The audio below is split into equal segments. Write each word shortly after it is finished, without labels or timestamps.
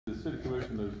City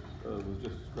Commission, as was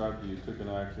just described to you, took an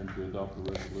action to adopt a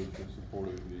resolution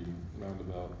supporting the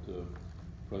roundabout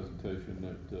presentation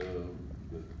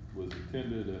that was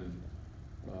attended and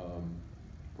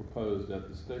proposed at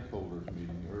the stakeholders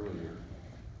meeting earlier.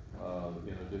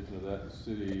 In addition to that, the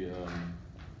city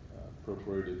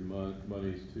appropriated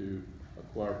monies to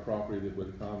acquire property that would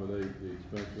accommodate the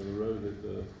expansion of the road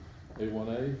at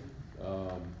A1A.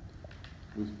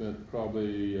 We spent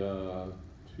probably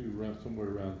somewhere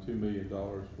around $2 million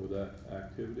for that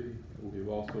activity. We've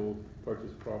also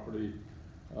purchased property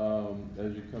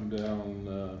as you come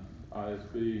down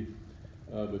ISB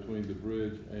between the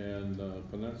bridge and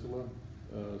Peninsula,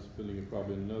 spending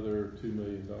probably another $2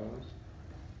 million.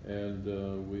 And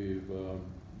we've,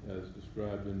 as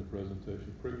described in the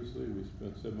presentation previously, we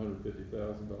spent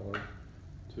 $750,000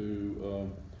 to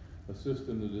assist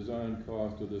in the design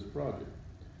cost of this project.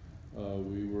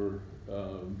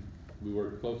 We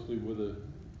worked closely with the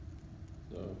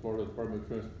Florida Department of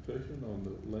Transportation on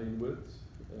the lane widths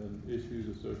and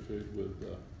issues associated with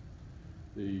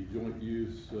the joint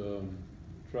use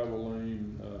travel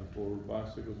lane for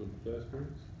bicycles and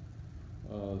pedestrians.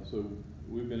 So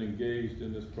we've been engaged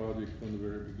in this project from the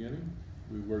very beginning.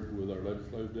 We worked with our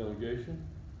legislative delegation,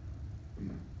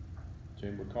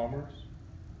 Chamber of Commerce,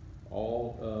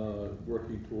 all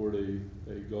working toward a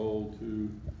goal to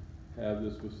have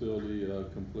this facility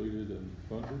completed and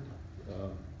funded.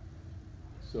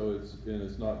 So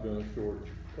it's not been a short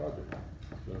project.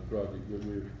 It's been a project that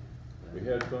we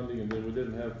had funding, and then we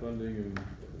didn't have funding, and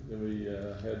then we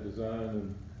had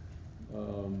design,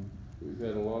 and we've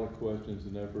had a lot of questions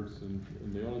and efforts, and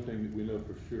the only thing that we know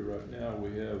for sure right now,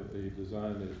 we have a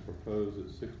design that is proposed at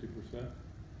 60%,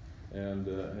 and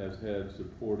has had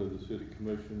support of the City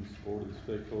Commission, support of the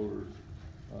stakeholders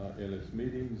in its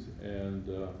meetings, and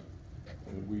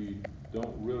we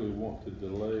don't really want to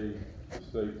delay the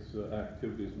state's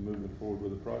activities moving forward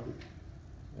with the project.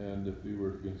 And if we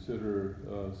were to consider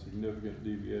significant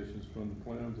deviations from the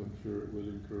plans, I'm sure it would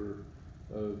incur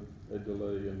a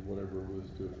delay in whatever was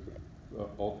to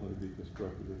ultimately be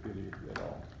constructed, if any at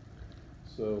all.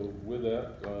 So with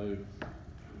that, I'd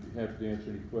be happy to answer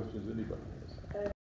any questions anybody has.